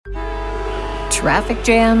Traffic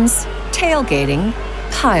jams, tailgating,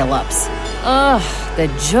 pile-ups. Ugh, the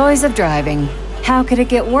joys of driving. How could it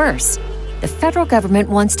get worse? The federal government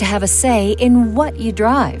wants to have a say in what you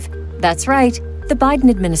drive. That's right. The Biden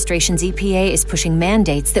administration's EPA is pushing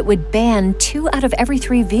mandates that would ban 2 out of every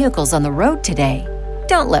 3 vehicles on the road today.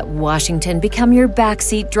 Don't let Washington become your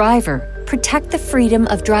backseat driver. Protect the freedom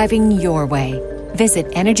of driving your way. Visit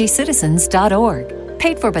EnergyCitizens.org.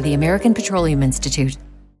 Paid for by the American Petroleum Institute.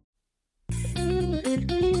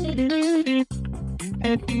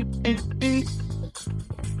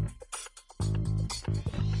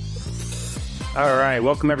 All right.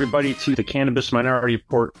 Welcome, everybody, to the Cannabis Minority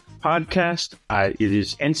Report podcast. It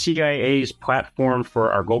is NCIA's platform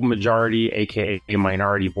for our global majority, a.k.a.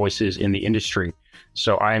 minority voices in the industry.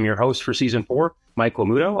 So I am your host for Season 4, Mike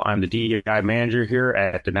Lamuto. I'm the DEI manager here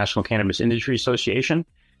at the National Cannabis Industry Association.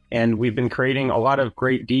 And we've been creating a lot of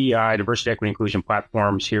great DEI, diversity, equity, inclusion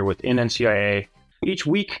platforms here within NCIA. Each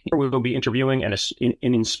week, we will be interviewing an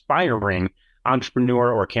inspiring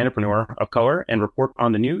entrepreneur or cannapreneur of color and report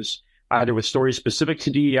on the news, either with stories specific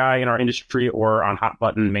to DEI in our industry or on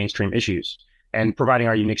hot-button mainstream issues, and providing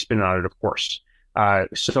our unique spin on it, of course.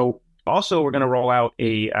 So also, we're going to roll out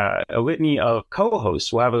a litany of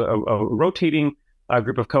co-hosts. We'll have a rotating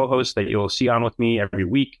group of co-hosts that you'll see on with me every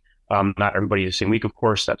week. Not everybody the same week, of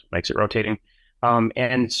course. That's what makes it rotating.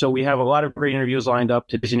 And so we have a lot of great interviews lined up.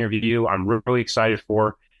 Today's interview I'm really excited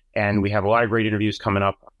for. And we have a lot of great interviews coming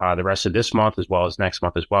up the rest of this month as well as next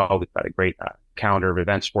month as well. We've got a great calendar of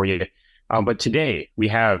events for you. But today we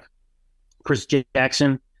have Chris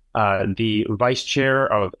Jackson, the vice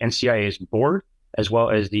chair of NCIA's board, as well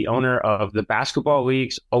as the owner of the Basketball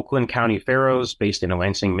League's Oakland County Pharaohs based in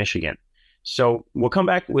Lansing, Michigan. So we'll come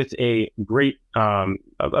back with a great, a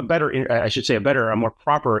more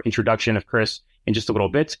proper introduction of Chris in just a little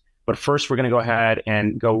bit. But first, we're going to go ahead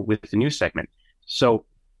and go with the news segment. So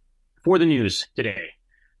for the news today,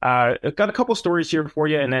 I've got a couple stories here for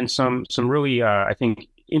you, and then some really, I think,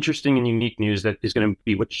 interesting and unique news that is going to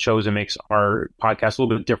be what shows and makes our podcast a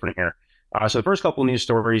little bit different here. So the first couple of news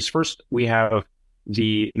stories. First, we have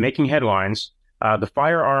the making headlines, the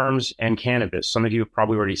firearms and cannabis. Some of you have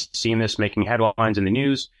probably already seen this making headlines in the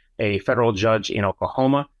news. A federal judge in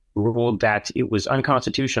Oklahoma ruled that it was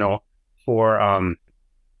unconstitutional for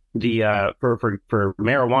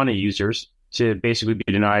marijuana users to basically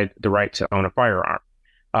be denied the right to own a firearm.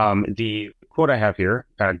 The quote I have here,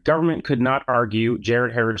 government could not argue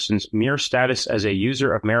Jared Harrison's mere status as a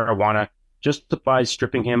user of marijuana justifies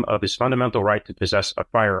stripping him of his fundamental right to possess a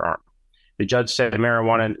firearm. The judge said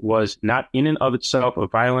marijuana was not in and of itself a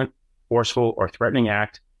violent, forceful, or threatening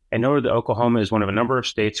act, and noted that Oklahoma is one of a number of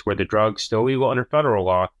states where the drug, still legal under federal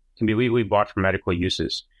law, can be legally bought for medical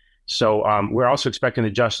uses. So we're also expecting the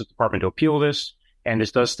Justice Department to appeal this, and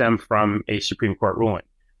this does stem from a Supreme Court ruling.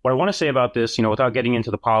 What I want to say about this, without getting into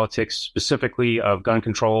the politics specifically of gun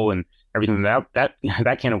control and everything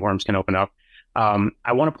that can of worms can open up,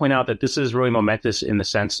 I want to point out that this is really momentous in the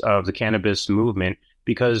sense of the cannabis movement,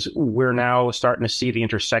 because we're now starting to see the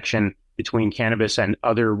intersection between cannabis and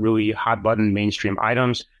other really hot button mainstream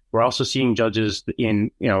items. We're also seeing judges in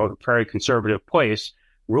a very conservative place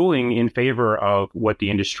ruling in favor of what the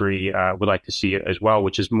industry would like to see as well,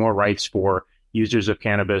 which is more rights for users of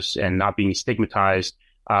cannabis and not being stigmatized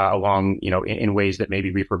along, in ways that maybe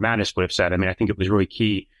Reefer Madness would have said. I mean, I think it was really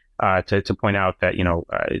key to point out that,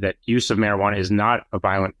 that use of marijuana is not a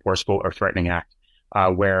violent, forceful, or threatening act.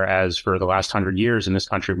 Whereas for the last 100 years in this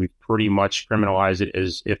country, we've pretty much criminalized it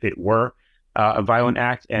as if it were a violent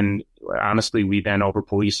act. And honestly, we then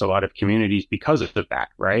over-police a lot of communities because of that,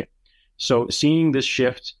 right? So seeing this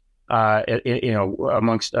shift,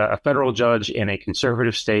 amongst a federal judge in a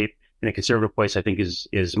conservative state, in a conservative place, I think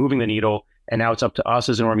is moving the needle. And now it's up to us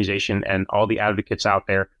as an organization and all the advocates out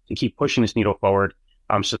there to keep pushing this needle forward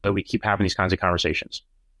so that we keep having these kinds of conversations.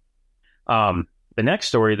 The next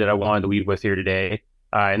story that I wanted to lead with here today,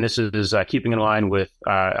 and this is keeping in line with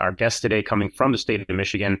our guest today coming from the state of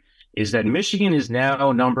Michigan, is that Michigan is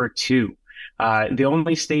now number 2. The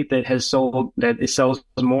only state that sells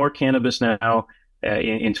more cannabis now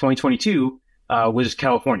in 2022 was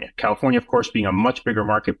California. California, of course, being a much bigger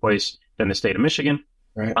marketplace than the state of Michigan.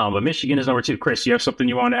 Right. But Michigan is number 2. Chris, you have something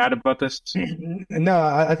you want to add about this? No,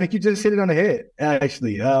 I think you just hit it on the head,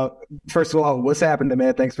 actually. First of all, what's happening,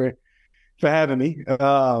 man? Thanks for having me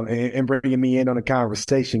and bringing me in on the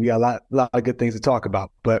conversation. We got a lot of good things to talk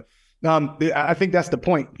about. But I think that's the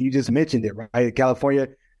point. You just mentioned it, right? California,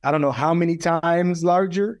 I don't know how many times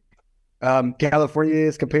larger California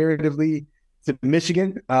is comparatively to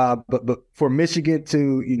Michigan. But for Michigan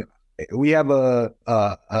to, we have an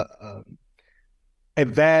a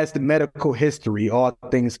vast medical history, all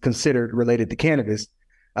things considered related to cannabis,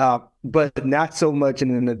 but not so much in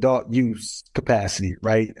an adult use capacity,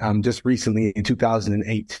 right? Just recently in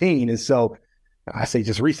 2018. And so I say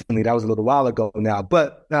just recently, that was a little while ago now.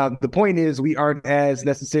 But the point is we aren't as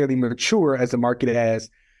necessarily mature as a market as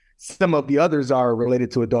some of the others are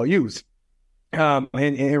related to adult use. And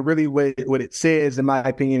really what it says, in my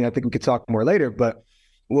opinion, I think we could talk more later, but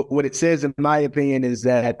what it says, in my opinion, is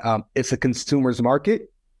that it's a consumer's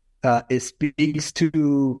market. It speaks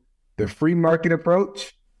to the free market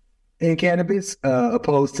approach in cannabis,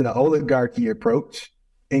 opposed to the oligarchy approach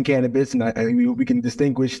in cannabis. And I mean, we can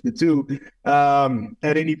distinguish the two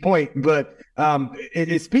at any point, but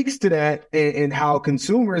it speaks to that and how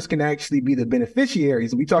consumers can actually be the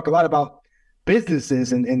beneficiaries. We talk a lot about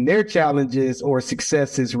businesses and their challenges or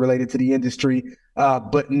successes related to the industry,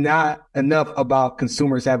 but not enough about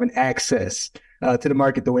consumers having access to the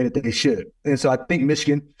market the way that they should. And so I think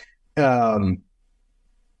Michigan,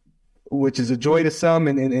 which is a joy to some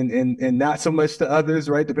and not so much to others,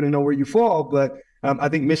 right, depending on where you fall, but I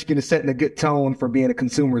think Michigan is setting a good tone for being a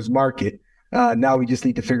consumer's market. Now we just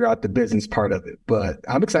need to figure out the business part of it. But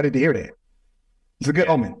I'm excited to hear that. It's a good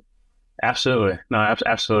omen. Absolutely. No,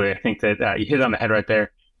 absolutely. I think that you hit it on the head right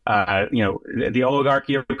there. The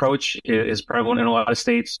oligarchy approach is prevalent in a lot of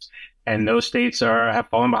states, and those states have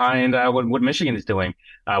fallen behind what Michigan is doing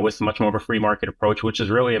with much more of a free market approach, which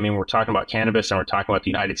is really, I mean, we're talking about cannabis and we're talking about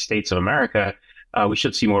the United States of America. We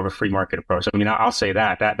should see more of a free market approach. I mean, I'll say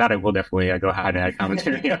that I will definitely go ahead and add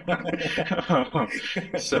commentary.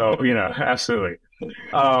 So, absolutely.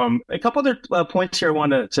 A couple other points here I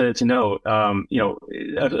wanted to note.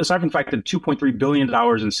 Aside from the fact that $2.3 billion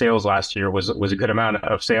in sales last year was a good amount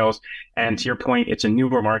of sales. And to your point, it's a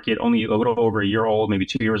newer market, only a little over a year old, maybe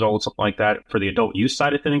 2 years old, something like that for the adult use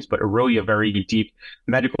side of things, but really a very deep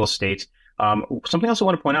medical state. Something else I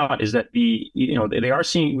want to point out is that we are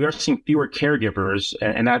seeing fewer caregivers,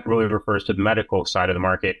 and that really refers to the medical side of the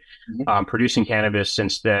market, producing cannabis,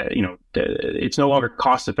 since it's no longer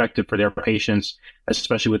cost effective for their patients,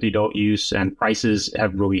 especially with the adult use, and prices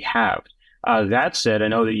have really halved. That said, I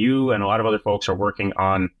know that you and a lot of other folks are working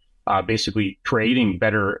on basically creating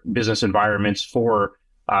better business environments for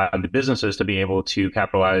the businesses to be able to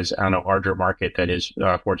capitalize on a larger market that is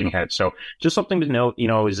forging ahead. So just something to note,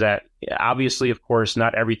 is that obviously, of course,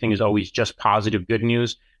 not everything is always just positive, good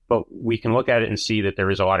news, but we can look at it and see that there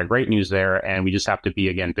is a lot of great news there. And we just have to be,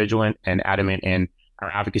 again, vigilant and adamant in our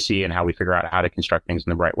advocacy and how we figure out how to construct things in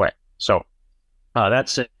the right way. So that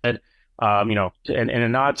said, and a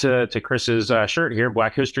nod to Chris's shirt here,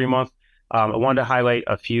 Black History Month. I wanted to highlight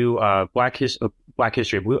a few a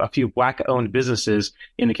few Black-owned businesses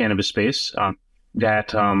in the cannabis space and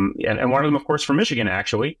one of them, of course, from Michigan,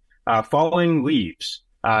 actually. Falling Leaves.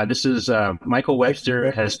 This is Michael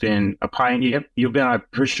Webster has been a pioneer. You've been, I'm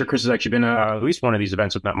pretty sure Chris has actually been at least one of these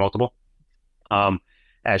events, if not multiple,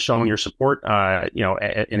 as showing your support,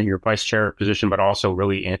 in your vice chair position, but also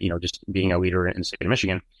really, just being a leader in the state of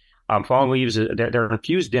Michigan. Falling Leaves, they're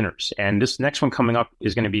infused dinners. And this next one coming up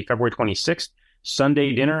is going to be February 26th,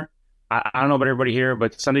 Sunday dinner. I don't know about everybody here,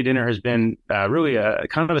 but Sunday dinner has been really a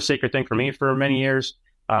kind of a sacred thing for me for many years.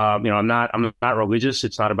 I'm not religious.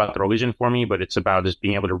 It's not about the religion for me, but it's about just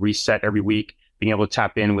being able to reset every week, being able to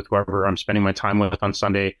tap in with whoever I'm spending my time with on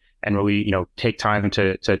Sunday, and really, take time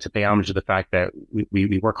to pay homage to the fact that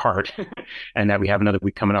we work hard and that we have another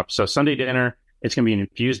week coming up. So Sunday dinner, it's going to be an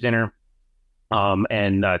infused dinner.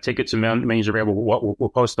 And tickets and menus are available. We'll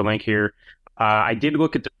post the link here. I did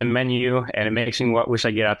look at the menu, and it makes me wish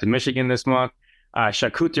I get out to Michigan this month.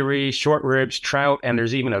 Charcuterie, short ribs, trout, and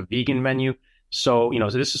there's even a vegan menu. So,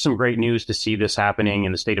 so this is some great news to see this happening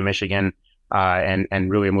in the state of Michigan.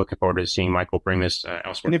 And really, I'm looking forward to seeing Michael bring this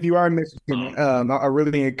elsewhere. And if you are in Michigan, I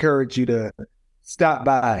really encourage you to stop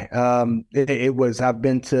by. I've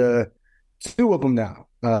been to 2 of them now.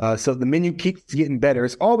 So the menu keeps getting better.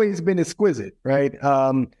 It's always been exquisite, right?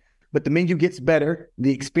 But the menu gets better.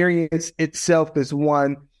 The experience itself is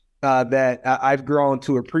one that I've grown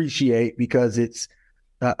to appreciate, because it's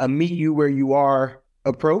a meet you where you are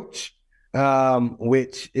approach,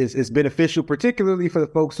 which is beneficial, particularly for the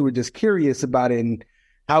folks who are just curious about it and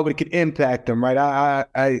how it could impact them, right?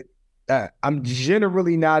 I'm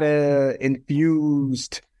generally not a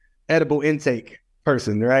infused edible intake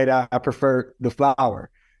person, right? I prefer the flower.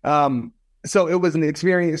 So it was an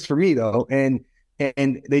experience for me, though, and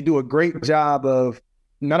they do a great job of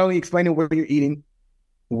not only explaining what you're eating,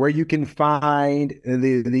 where you can find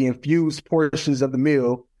the infused portions of the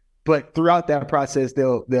meal, but throughout that process,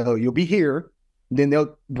 you'll be here, then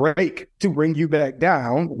they'll break to bring you back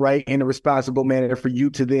down, right, in a responsible manner for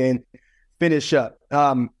you to then finish up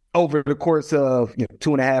over the course of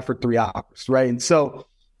 2.5 or 3 hours, right? And so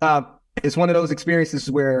it's one of those experiences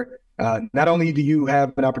where not only do you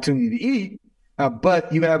have an opportunity to eat,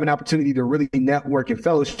 but you have an opportunity to really network and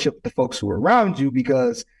fellowship with the folks who are around you,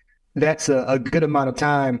 because that's a good amount of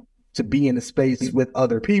time to be in a space with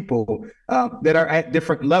other people that are at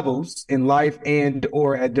different levels in life and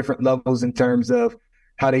or at different levels in terms of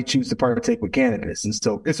how they choose to partake with cannabis. And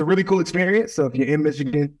so it's a really cool experience. So if you're in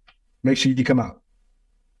Michigan, make sure you come out.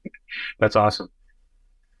 That's awesome.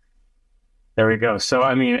 There we go. So,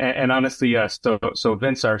 I mean, and honestly, so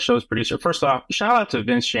Vince, our show's producer, first off, shout out to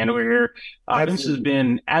Vince Chandler here. Vince has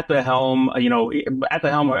been at the helm,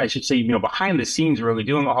 I should say, behind the scenes, really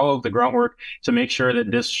doing all of the grunt work to make sure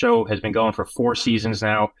that this show has been going for 4 seasons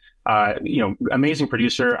now. Amazing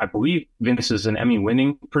producer. I believe Vince is an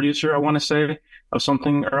Emmy-winning producer, I want to say, of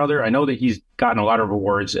something or other. I know that he's gotten a lot of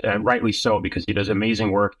awards, rightly so, because he does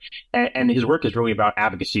amazing work. And his work is really about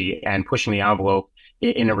advocacy and pushing the envelope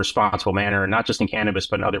in a responsible manner, not just in cannabis,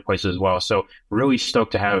 but in other places as well. So really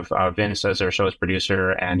stoked to have Vince as our show's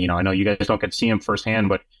producer. And, I know you guys don't get to see him firsthand,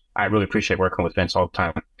 but I really appreciate working with Vince all the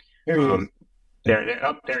time. There he is.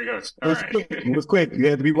 There he goes. All right. It was quick. You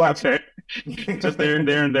had to be watching. Just there and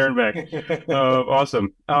back.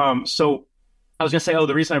 Awesome. So I was going to say,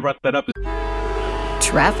 the reason I brought that up is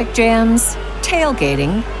traffic jams,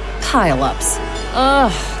 tailgating, pileups.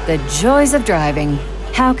 Ugh, the joys of driving.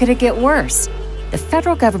 How could it get worse? The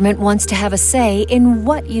federal government wants to have a say in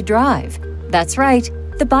what you drive. That's right.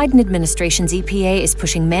 The Biden administration's EPA is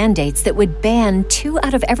pushing mandates that would ban 2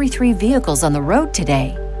 out of every 3 vehicles on the road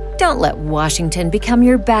today. Don't let Washington become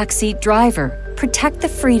your backseat driver. Protect the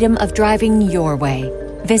freedom of driving your way.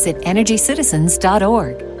 Visit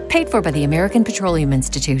EnergyCitizens.org. Paid for by the American Petroleum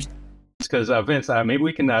Institute. Because Vince, maybe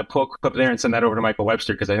we can pull a clip up there and send that over to Michael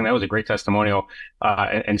Webster, because I think that was a great testimonial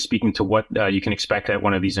and speaking to what you can expect at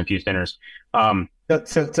one of these infused dinners. So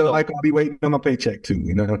Michael, I'll be waiting on my paycheck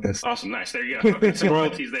too. That's awesome. Nice. There you go. Some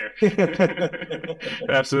royalties there.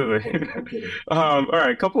 Absolutely. All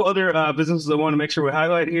right. A couple other businesses I want to make sure we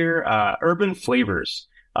highlight here. Urban Flavors.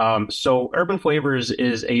 So Urban Flavors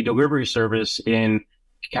is a delivery service in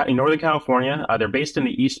Northern California. They're based in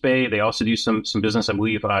the East Bay. They also do some business, I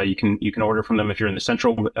believe. You can order from them if you're in the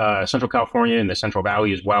Central California and the Central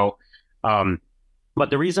Valley as well. But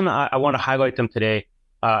the reason I want to highlight them today,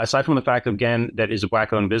 aside from the fact, again, that is a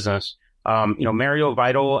Black-owned business, Mario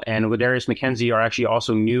Vital and Ladarius McKenzie are actually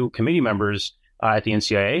also new committee members at the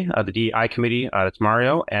NCIA, the DEI committee, that's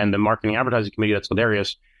Mario, and the marketing advertising committee, that's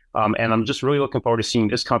Ladarius. And I'm just really looking forward to seeing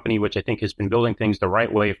this company, which I think has been building things the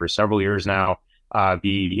right way for several years now,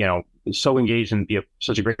 be so engaged and be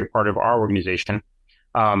such a great part of our organization.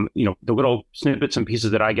 The little snippets and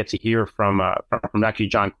pieces that I get to hear from actually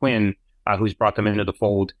John Quinn, who's brought them into the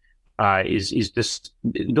fold, is this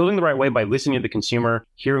building the right way by listening to the consumer,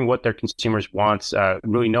 hearing what their consumers want,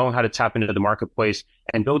 really knowing how to tap into the marketplace,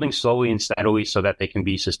 and building slowly and steadily so that they can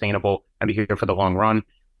be sustainable and be here for the long run.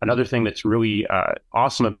 Another thing that's really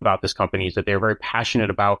awesome about this company is that they're very passionate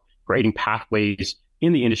about creating pathways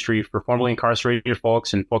in the industry for formerly incarcerated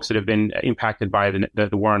folks and folks that have been impacted by the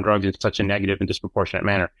war on drugs in such a negative and disproportionate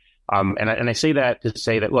manner. And I say that to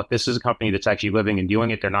say that, look, this is a company that's actually living and doing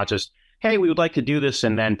it. They're not just, hey, we would like to do this,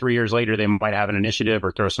 and then 3 years later, they might have an initiative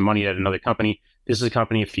or throw some money at another company. This is a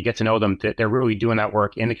company, if you get to know them, that they're really doing that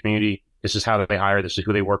work in the community. This is how they hire. This is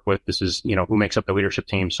who they work with. This is, who makes up the leadership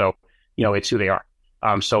team. So, it's who they are.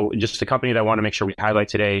 So just a company that I want to make sure we highlight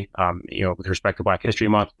today, with respect to Black History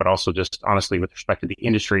Month, but also just honestly with respect to the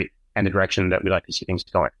industry and the direction that we like to see things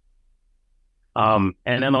going. And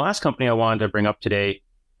then the last company I wanted to bring up today,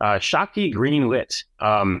 Shakti Green Lit.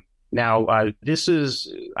 Now, this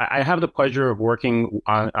is, I have the pleasure of working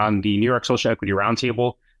on the New York Social Equity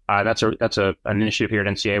Roundtable. That's an initiative here at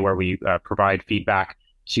NCIA where we provide feedback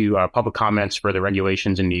to public comments for the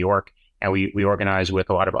regulations in New York. And we organize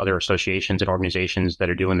with a lot of other associations and organizations that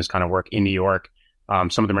are doing this kind of work in New York.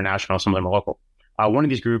 Some of them are national, some of them are local. One of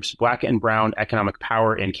these groups, Black and Brown Economic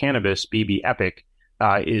Power in Cannabis, BB EPIC,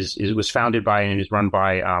 was founded by and is run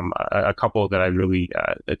by a couple that I really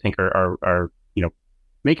I think are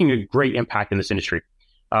making a great impact in this industry.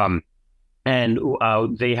 And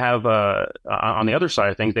they have on the other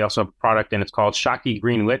side of things, they also have a product, and it's called Shakti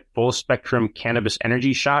Green Lit Full Spectrum Cannabis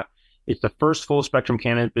Energy Shot. It's the first full spectrum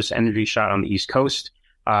cannabis energy shot on the East Coast.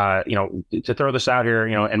 To throw this out here,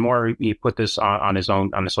 and more, he put this on his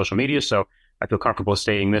social media. So I feel comfortable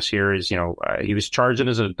stating this here is, he was charged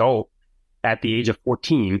as an adult at the age of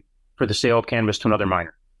 14 for the sale of cannabis to another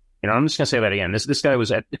minor. I'm just going to say that again. This guy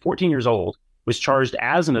was at 14 years old, was charged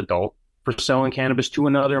as an adult for selling cannabis to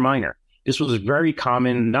another minor. This was very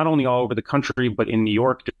common, not only all over the country, but in New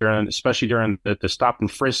York, especially during the stop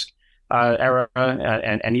and frisk era,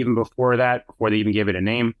 and even before that, before they even gave it a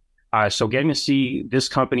name. So getting to see this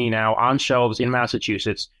company now on shelves in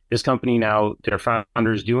Massachusetts, this company now, their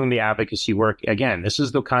founders doing the advocacy work. Again, this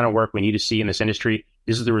is the kind of work we need to see in this industry.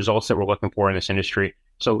 This is the results that we're looking for in this industry.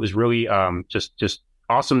 So it was really just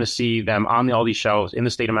awesome to see them on all these shelves in the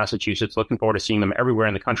state of Massachusetts. Looking forward to seeing them everywhere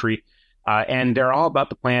in the country. And they're all about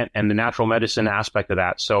the plant and the natural medicine aspect of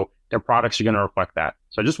that. So their products are going to reflect that.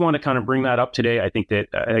 So I just want to kind of bring that up today. I think that,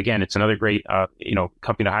 again, it's another great,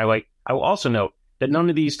 company to highlight. I will also note that none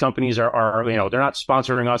of these companies are, they're not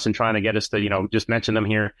sponsoring us and trying to get us to, just mention them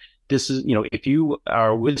here. This is, if you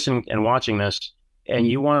are listening and watching this and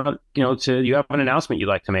you want, you have an announcement you'd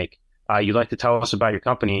like to make, you'd like to tell us about your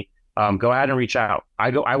company, go ahead and reach out.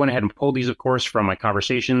 I went ahead and pulled these, of course, from my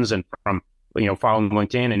conversations and from, following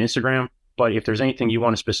LinkedIn and Instagram. But if there's anything you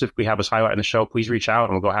want to specifically have us highlight in the show, please reach out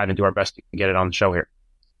and we'll go ahead and do our best to get it on the show here.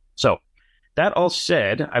 So that all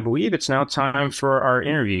said, I believe it's now time for our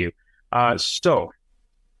interview. I want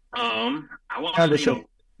to show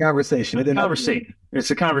conversation.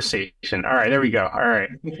 It's a conversation. All right, there we go. All right.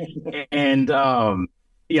 And, and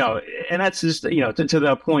that's just, to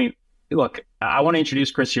the point. Look, I want to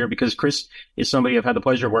introduce Chris here because Chris is somebody I've had the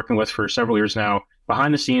pleasure of working with for several years now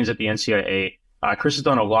behind the scenes at the NCIA. Chris has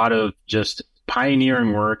done a lot of just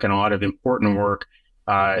pioneering work and a lot of important work,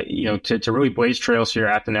 to really blaze trails here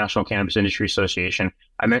at the National Cannabis Industry Association.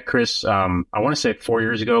 I met Chris, I want to say 4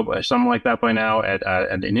 years ago, but something like that by now at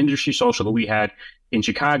an industry social that we had in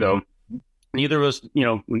Chicago. Neither of us,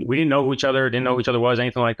 we didn't know who each other was,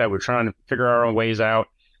 anything like that. We were trying to figure our own ways out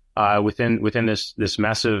within this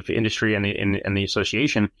massive industry and the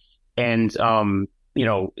association. And,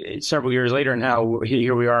 several years later now,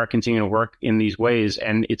 here we are continuing to work in these ways.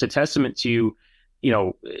 And it's a testament to,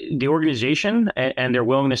 the organization and their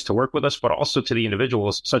willingness to work with us, but also to the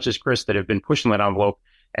individuals such as Chris that have been pushing that envelope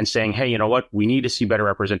and saying, hey, you know what, we need to see better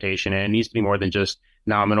representation. And it needs to be more than just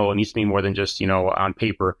nominal. It needs to be more than just, on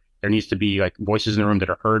paper. There needs to be like voices in the room that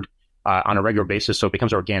are heard on a regular basis. So it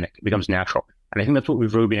becomes organic, it becomes natural. And I think that's what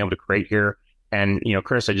we've really been able to create here. And,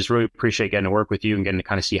 Chris, I just really appreciate getting to work with you and getting to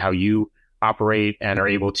kind of see how you operate and are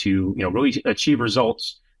able to, really achieve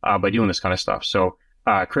results by doing this kind of stuff. So,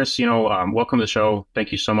 Chris, welcome to the show.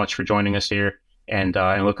 Thank you so much for joining us here. And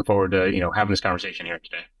looking forward to, having this conversation here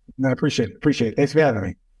today. No, I appreciate it. Thanks for having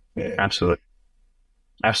me. Yeah. Absolutely.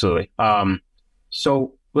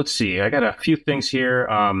 So let's see. I got a few things here.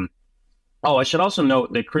 I should also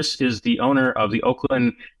note that Chris is the owner of the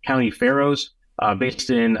Oakland County Pharaohs, based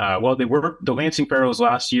in, they were the Lansing Pharaohs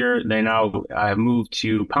last year. They now have moved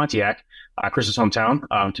to Pontiac, Chris's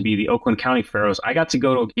hometown, to be the Oakland County Pharaohs. I got to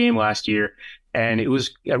go to a game last year, and it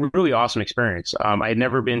was a really awesome experience. I had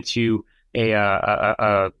never been to it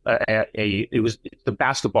was the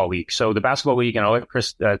basketball league. So the basketball league, and I'll let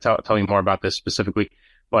Chris tell you more about this specifically,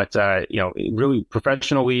 but, really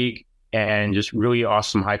professional league and just really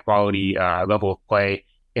awesome, high quality level of play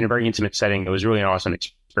in a very intimate setting. It was really an awesome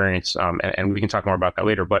experience. And we can talk more about that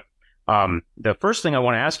later. But the first thing I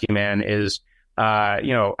want to ask you, man, is,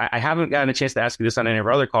 I haven't gotten a chance to ask you this on any of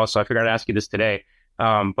our other calls, so I figured I'd ask you this today.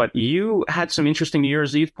 But you had some interesting New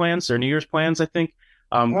Year's plans, I think.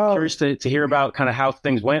 Curious to hear about kind of how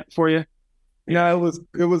things went for you. Yeah, it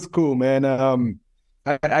was cool, man.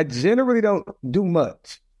 I generally don't do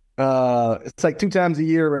much. It's like 2 times a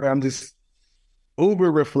year where I'm just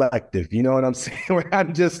uber reflective. You know what I'm saying? Where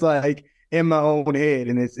I'm just like in my own head,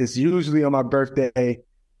 and it's usually on my birthday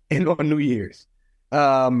and on New Year's.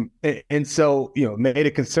 And so, made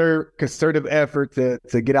a concerted effort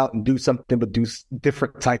to get out and do something, but do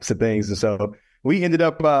different types of things. And so we ended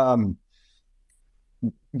up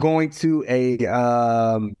going to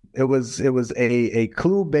it was a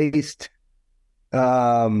Clue-based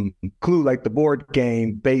Clue, like the board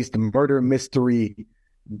game based murder mystery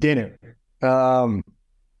dinner,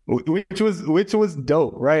 which was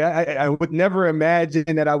dope, right? I would never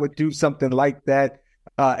imagine that I would do something like that.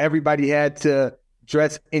 Everybody had to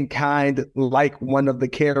dress in kind like one of the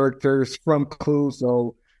characters from Clue,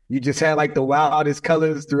 so you just had like the wildest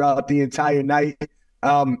colors throughout the entire night.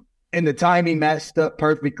 And the timing matched up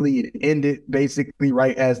perfectly. It ended basically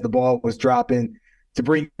right as the ball was dropping to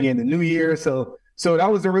bring in the new year. So that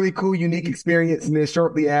was a really cool, unique experience. And then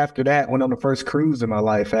shortly after that, went on the first cruise in my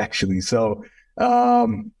life, actually. So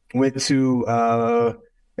went to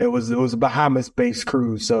it was a Bahamas-based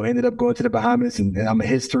cruise. So ended up going to the Bahamas, and I'm a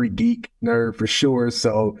history geek nerd for sure.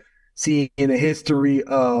 So seeing the history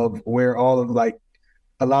of where all of like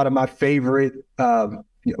a lot of my favorite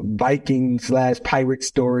Viking / pirate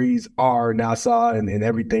stories are Nassau and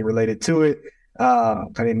everything related to it. I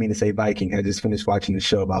didn't mean to say Viking. I just finished watching the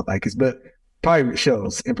show about Vikings, but pirate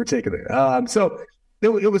shows in particular. So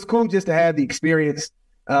it was cool just to have the experience.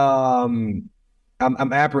 I'm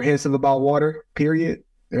apprehensive about water, period.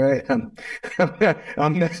 Right? I'm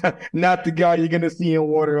not the guy you're going to see in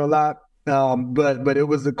water a lot. But it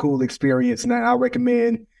was a cool experience. And I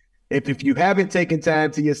recommend if you haven't taken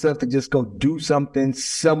time to yourself to just go do something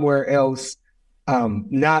somewhere else,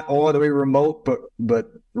 not all the way remote, but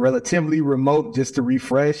relatively remote, just to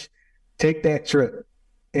refresh, take that trip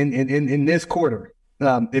in this quarter,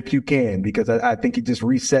 if you can, because I think it just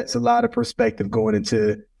resets a lot of perspective going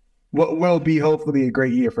into what will be hopefully a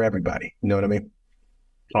great year for everybody. You know what I mean?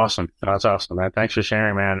 Awesome. That's awesome, man. Thanks for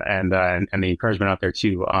sharing, man. And the encouragement out there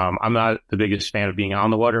too. I'm not the biggest fan of being on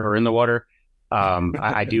the water or in the water.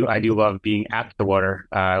 I do love being at the water.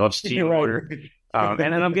 I love seeing water. And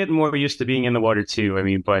then I'm getting more used to being in the water too. I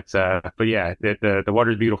mean, but yeah, the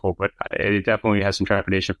water is beautiful, but it definitely has some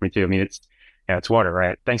trepidation for me too. I mean, it's water,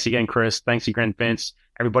 right? Thanks again, Chris. Thanks again, Vince.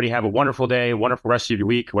 Everybody have a wonderful day, a wonderful rest of your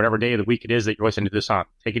week, whatever day of the week it is that you're listening to this on.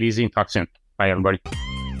 Take it easy and talk soon. Bye, everybody.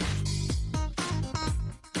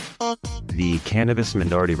 The Cannabis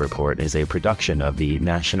Minority Report is a production of the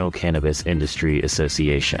National Cannabis Industry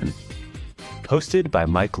Association. Hosted by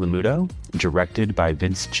Mike Lamuto, directed by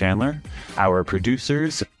Vince Chandler. Our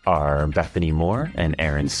producers are Bethany Moore and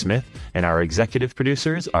Aaron Smith, and our executive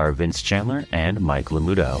producers are Vince Chandler and Mike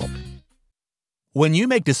Lamuto. When you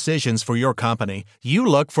make decisions for your company, you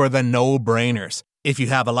look for the no-brainers. If you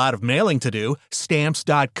have a lot of mailing to do,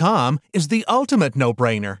 Stamps.com is the ultimate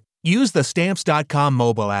no-brainer. Use the Stamps.com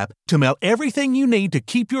mobile app to mail everything you need to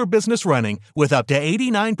keep your business running with up to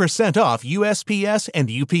 89% off USPS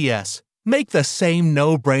and UPS. Make the same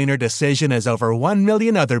no-brainer decision as over 1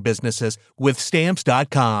 million other businesses with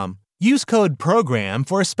Stamps.com. Use code PROGRAM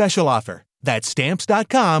for a special offer. That's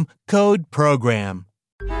Stamps.com, code PROGRAM.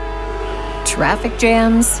 Traffic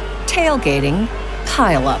jams, tailgating,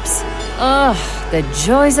 pileups. Ugh, the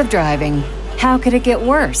joys of driving. How could it get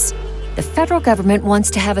worse? The federal government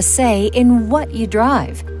wants to have a say in what you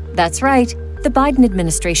drive. That's right. The Biden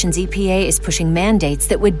administration's EPA is pushing mandates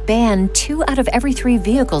that would ban 2 out of every 3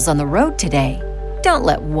 vehicles on the road today. Don't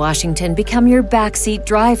let Washington become your backseat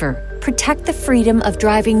driver. Protect the freedom of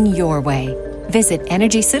driving your way. Visit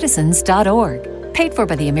EnergyCitizens.org. Paid for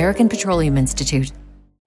by the American Petroleum Institute.